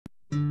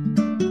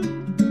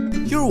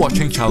You're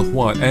watching Child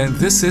 1 and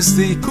this is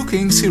the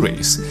cooking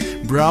series.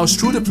 Browse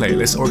through the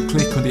playlist or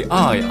click on the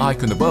eye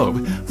icon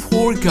above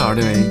for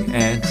gardening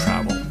and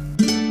travel.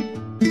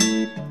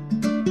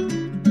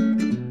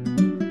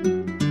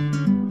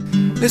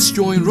 Let's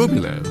join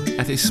Romilo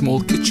at a small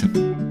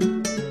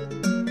kitchen.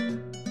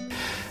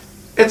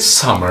 It's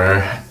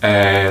summer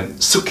and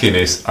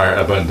zucchinis are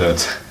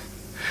abundant.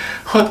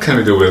 What can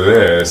we do with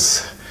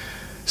this?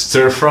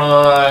 Stir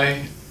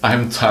fry?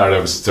 I'm tired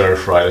of stir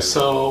fry,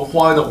 so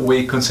why don't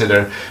we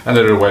consider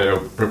another way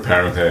of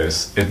preparing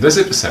this? In this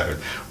episode,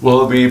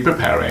 we'll be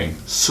preparing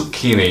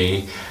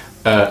zucchini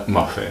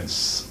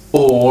muffins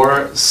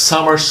or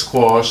summer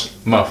squash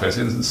muffins.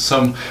 In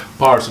some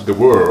parts of the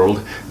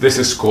world, this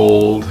is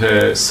called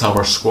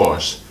summer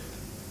squash,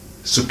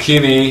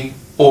 zucchini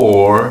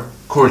or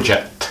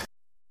courgette.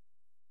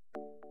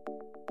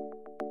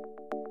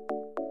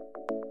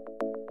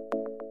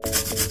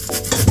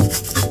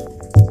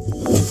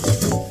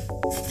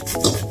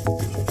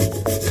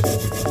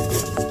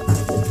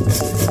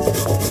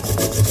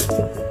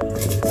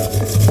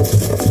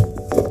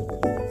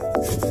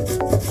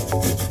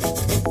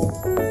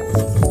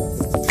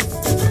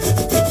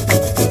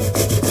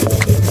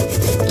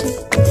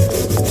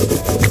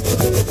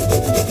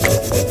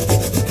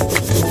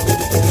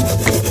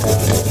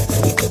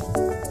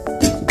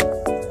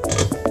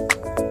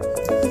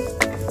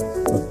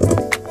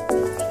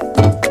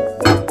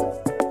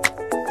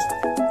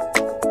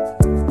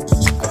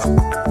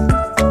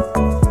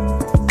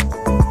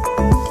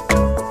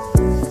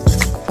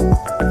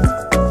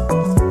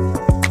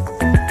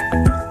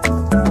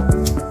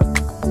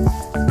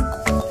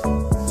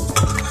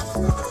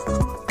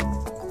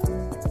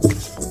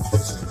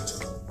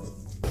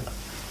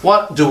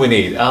 What do we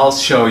need? I'll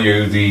show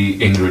you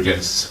the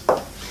ingredients.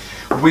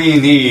 We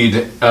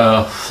need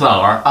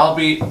flour.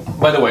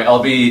 By the way,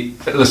 I'll be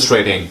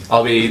illustrating.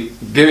 I'll be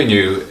giving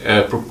you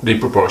the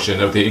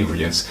proportion of the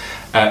ingredients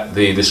at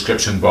the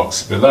description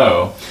box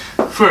below.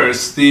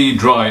 First, the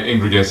dry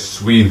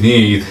ingredients. We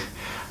need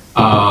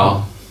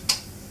flour,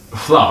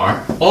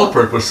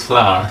 all-purpose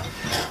flour.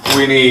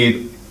 We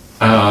need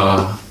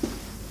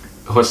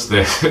what's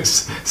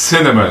this?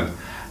 Cinnamon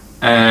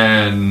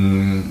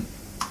and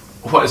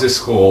what is this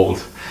called?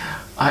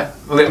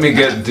 Let me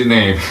get the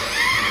name.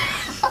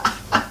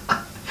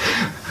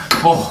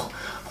 Oh,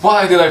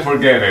 why did I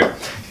forget it?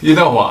 You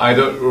know what? I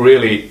don't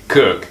really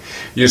cook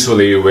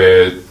usually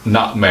with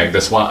nutmeg.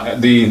 That's why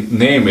the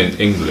name in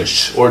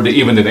English, or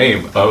even the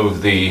name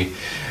of the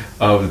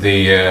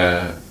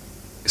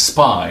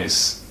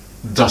spice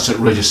doesn't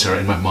register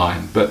in my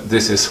mind. But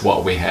this is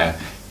what we have.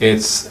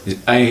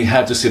 I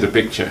had to see the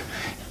picture.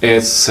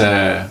 It's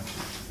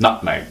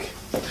nutmeg.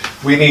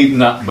 We need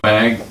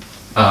nutmeg.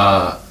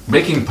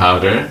 Baking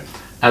powder,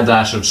 a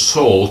dash of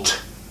salt,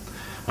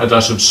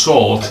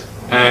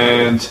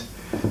 and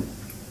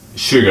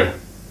sugar.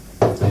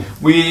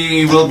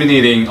 We will be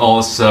needing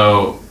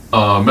also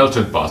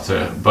melted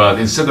butter, but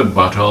instead of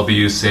butter I'll be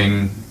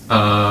using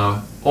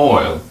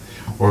oil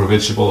or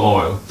vegetable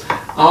oil.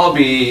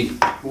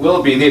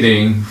 We'll be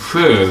needing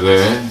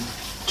further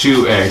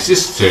 2 eggs,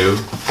 just 2.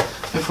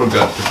 I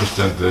forgot to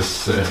present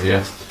this,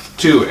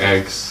 2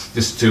 eggs,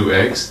 just 2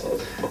 eggs.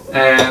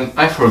 And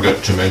I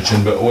forgot to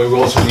mention, but we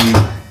will also need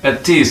a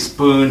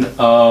teaspoon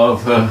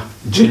of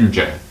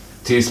ginger,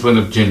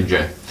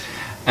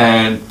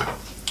 and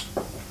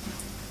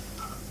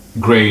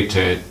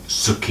grated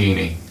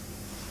zucchini.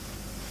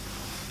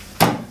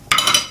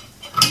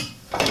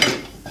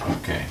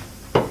 Okay.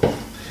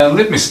 And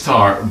let me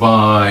start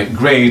by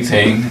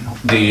grating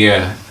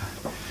the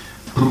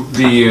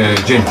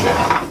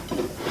ginger.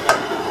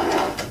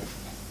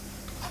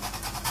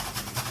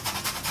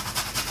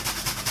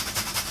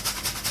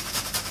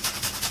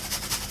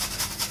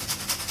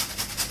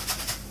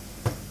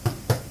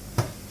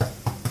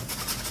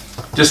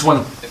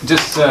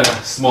 Just a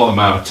small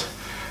amount.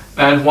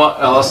 And what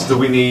else do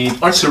we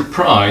need? On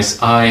surprise,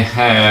 I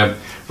have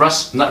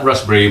not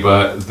raspberry,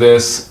 but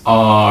these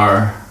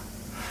are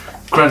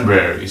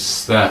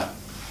cranberries that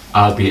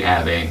I'll be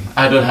adding.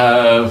 I don't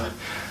have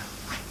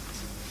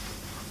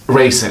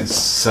raisins,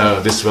 so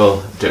this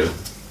will do.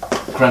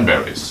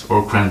 Cranberries.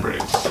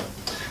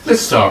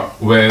 Let's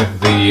start with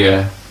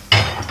the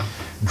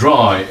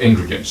dry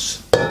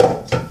ingredients.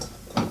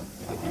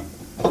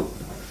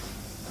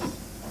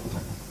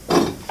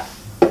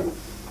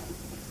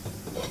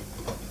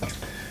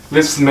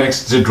 Let's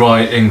mix the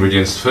dry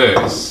ingredients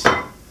first.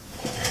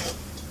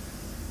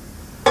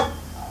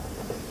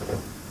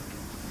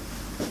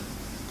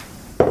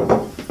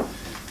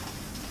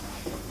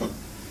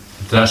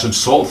 Dash of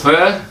salt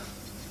there,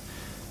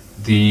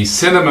 the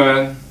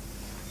cinnamon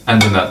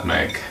and the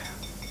nutmeg.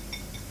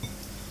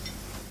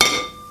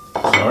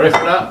 Sorry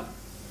for that.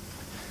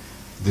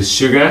 The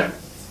sugar.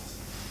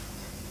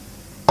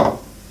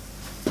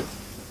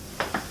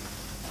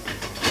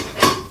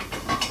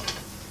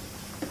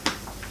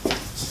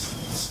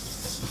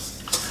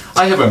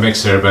 I have a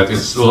mixer, but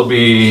it will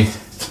be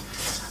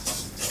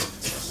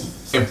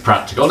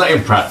impractical. Not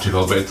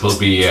impractical, but it will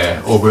be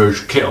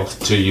overkill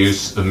to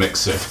use a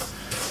mixer.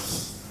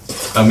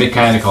 a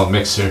mechanical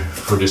mixer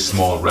for this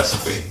small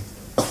recipe.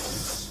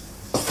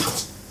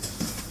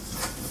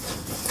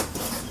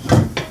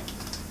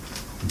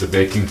 The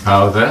baking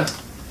powder.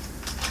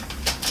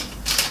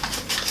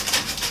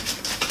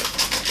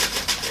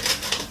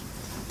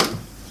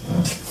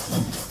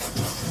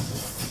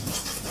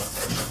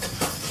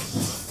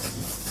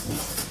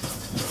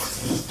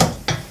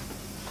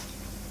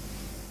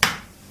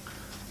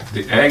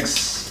 The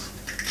eggs.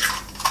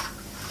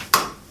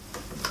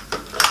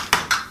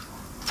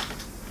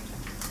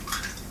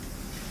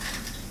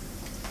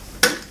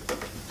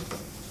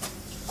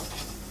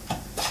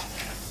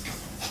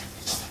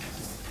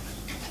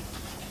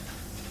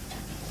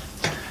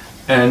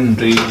 And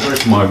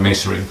where's my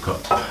measuring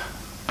cup?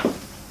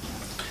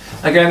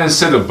 Again,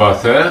 instead of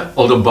butter,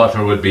 although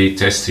butter would be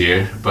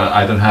tastier, but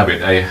I don't have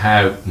it.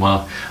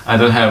 I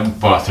don't have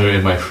butter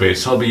in my fridge,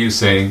 so I'll be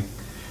using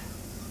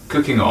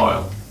cooking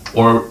oil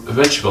or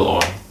vegetable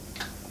oil.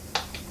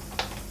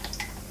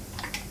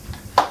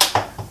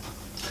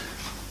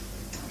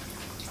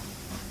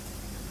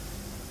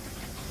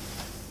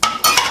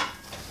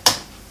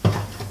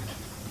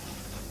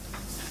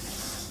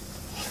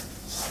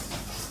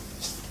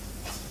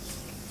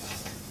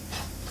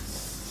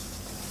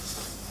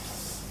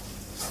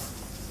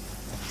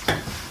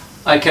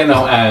 I can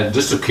now add the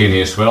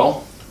zucchini as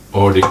well,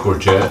 or the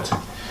courgette.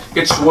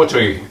 It's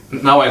watery.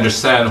 Now I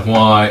understand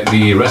why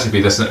the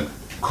recipe doesn't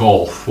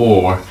call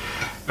for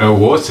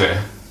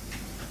water.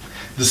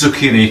 The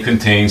zucchini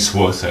contains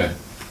water.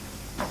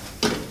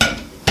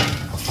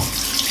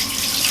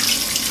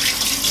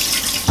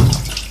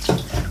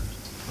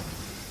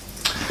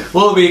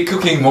 We'll be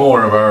cooking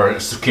more of our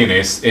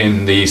zucchinis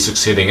in the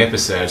succeeding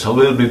episodes. I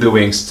will be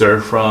doing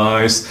stir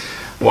fries,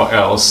 what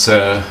else,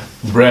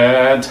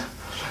 bread,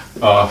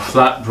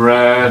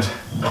 flatbread,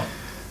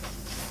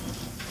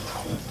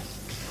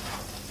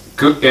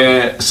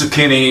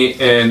 zucchini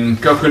in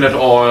coconut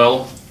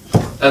oil,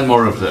 and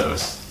more of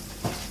those.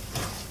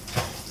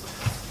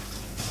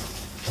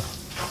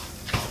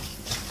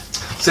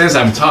 Since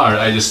I'm tired,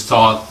 I just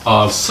thought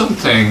of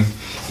something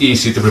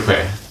easy to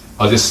prepare.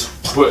 I'll just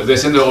put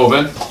this in the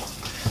oven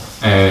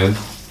and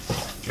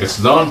it's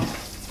done.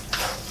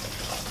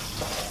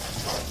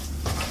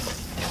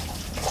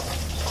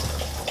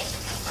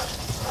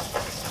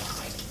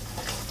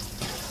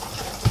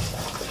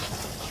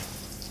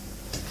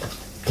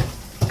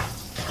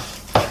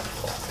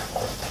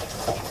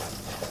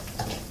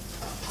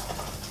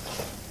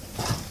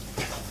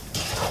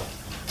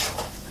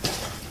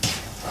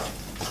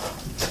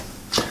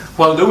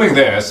 While doing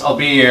this, I'll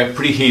be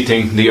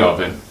preheating the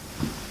oven.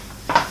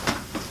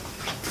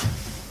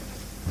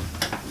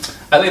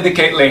 I'll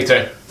indicate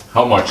later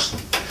how much,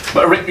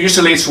 but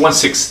usually it's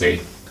 160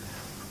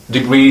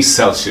 degrees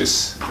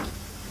Celsius.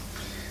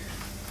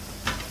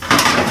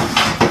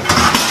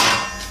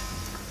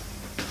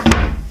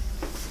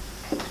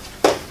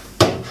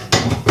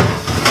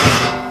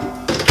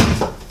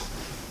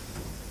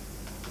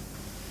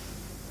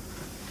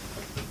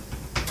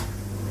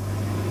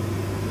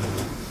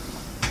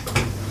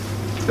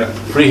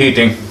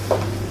 Preheating.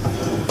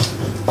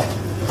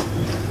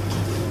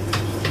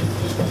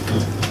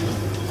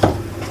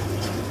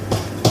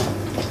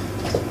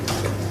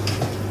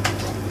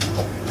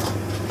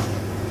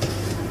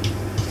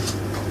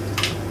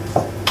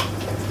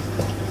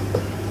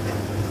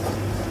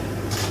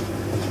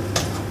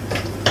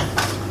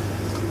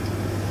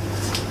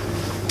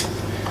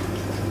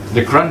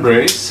 The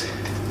cranberries.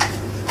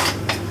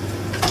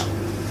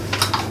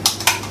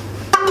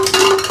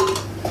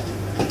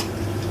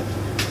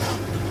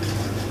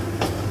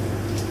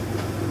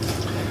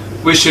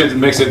 We should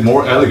mix it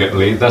more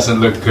elegantly. It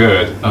doesn't look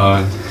good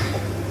on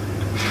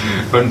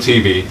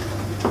TV.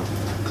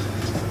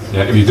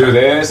 Yeah, if you do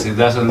this, it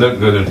doesn't look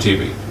good on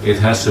TV. It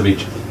has to be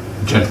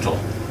gentle.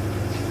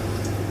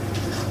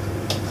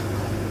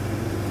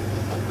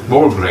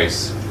 More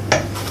grace.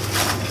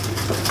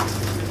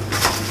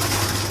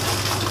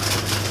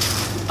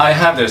 I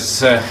have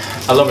this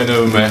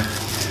aluminum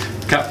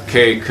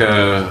cupcake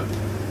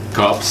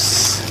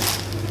cups.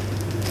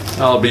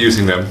 I'll be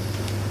using them.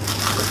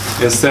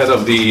 Instead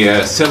of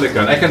the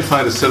silicone, I can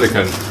find the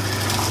silicone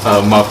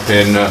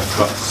muffin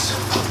cups.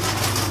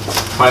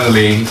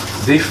 Finally,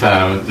 they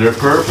found their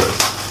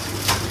purpose.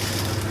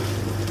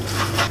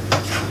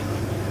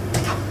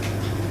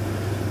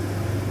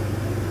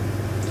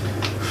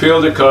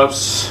 Fill the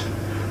cups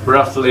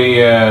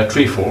roughly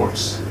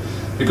 3/4,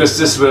 because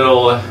this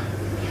will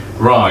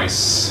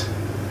rise,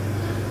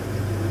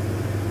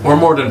 or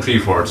more than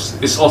 3/4.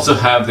 It's also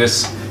have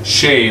this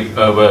shape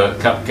of a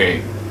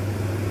cupcake,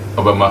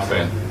 of a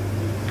muffin.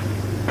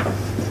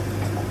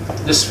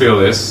 Just fill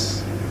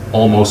this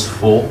almost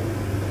full.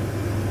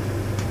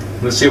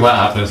 Let's see what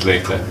happens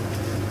later.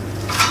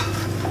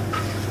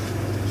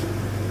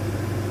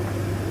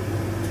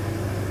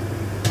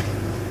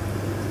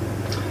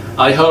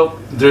 I hope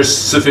there's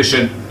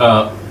sufficient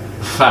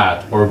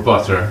fat or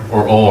butter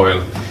or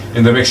oil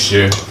in the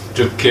mixture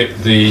to keep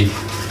the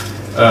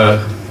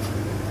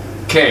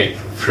cake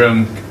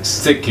from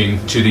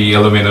sticking to the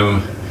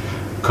aluminum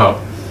cup.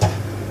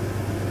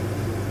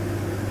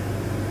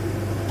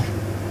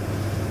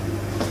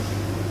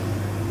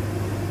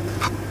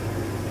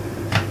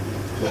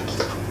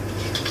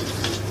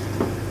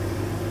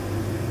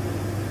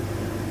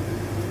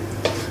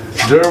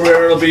 There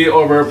will be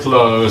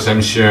overflows,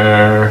 I'm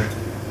sure.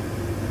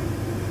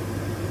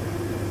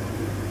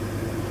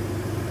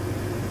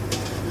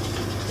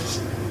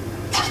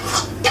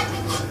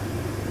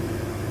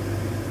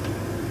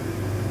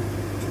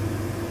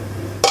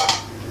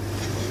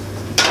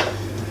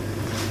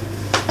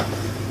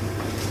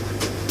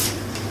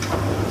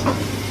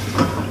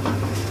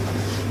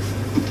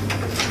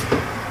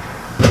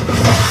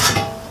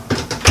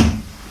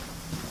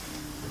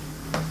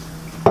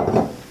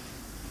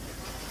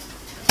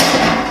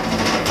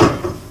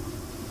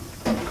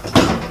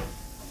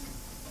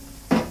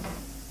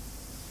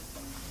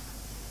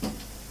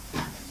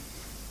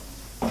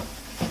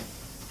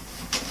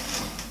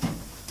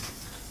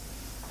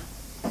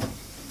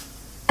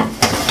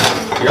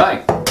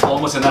 Yikes,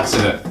 almost an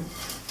accident.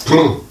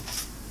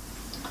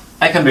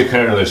 I can be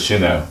careless, you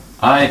know.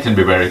 I can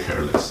be very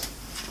careless.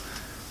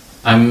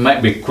 I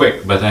might be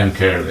quick, but I'm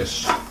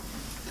careless.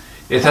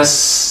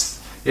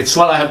 It's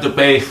what I have to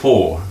pay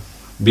for,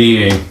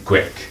 being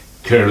quick.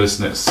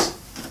 Carelessness.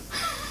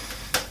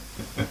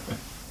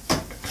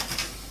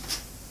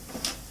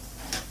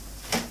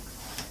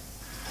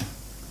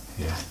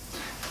 Yeah.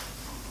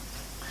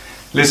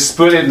 Let's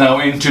put it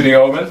now into the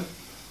oven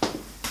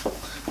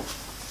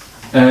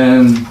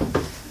and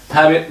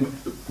have it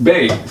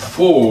bake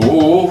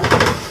for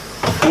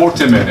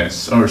 40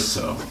 minutes or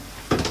so.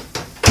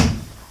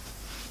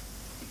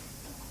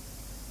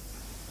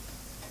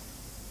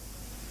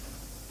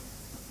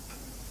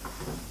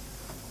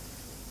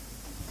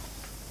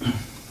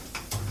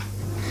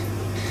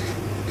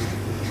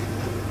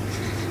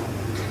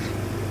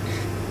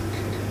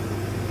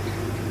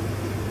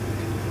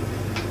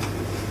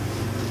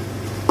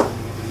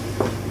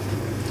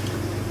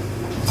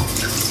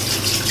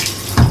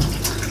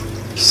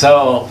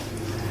 So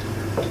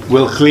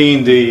we'll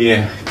clean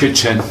the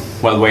kitchen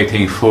while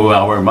waiting for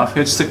our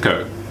muffins to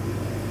cook.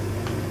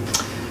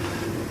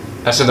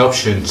 As an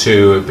option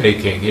to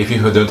baking, if you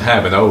don't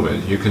have an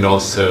oven, you can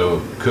also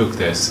cook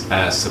this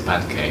as a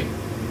pancake.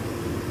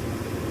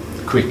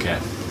 Quick.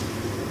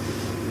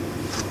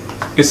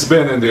 It's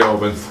been in the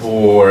oven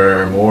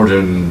for more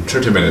than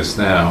 30 minutes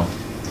now.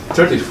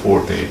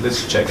 30-40,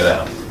 let's check it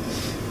out.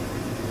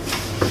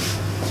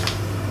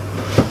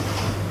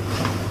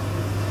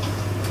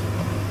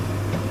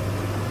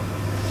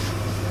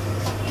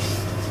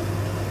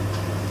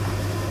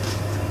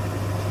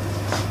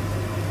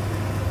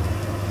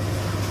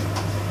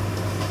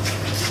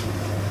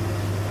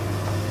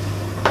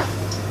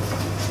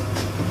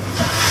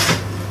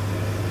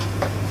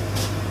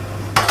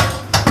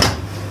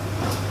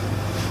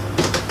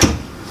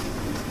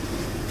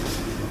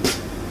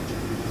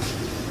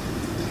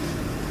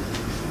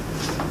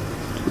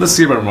 Let's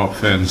give our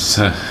muffins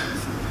a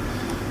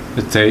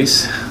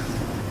taste.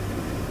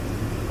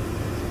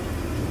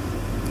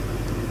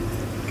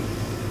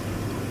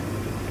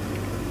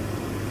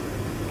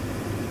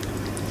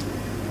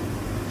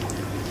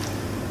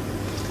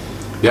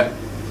 Yeah,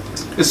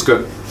 it's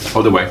good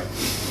all the way.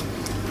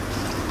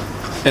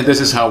 And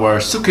this is our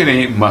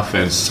zucchini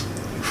muffins,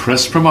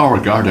 fresh from our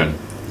garden.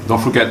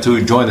 Don't forget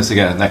to join us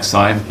again next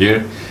time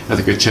here at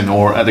the kitchen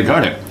or at the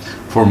garden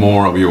for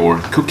more of your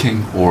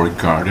cooking or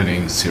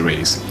gardening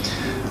series.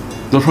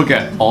 Don't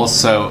forget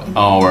also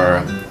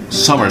our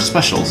summer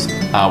specials,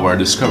 our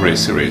discovery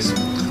series.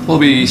 We'll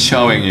be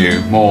showing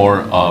you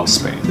more of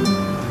Spain.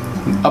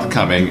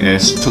 Upcoming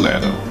is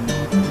Toledo.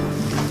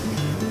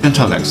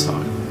 Until next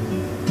time.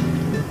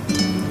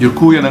 Your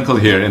Kuya and Uncle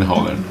here in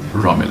Holland,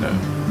 Romilo.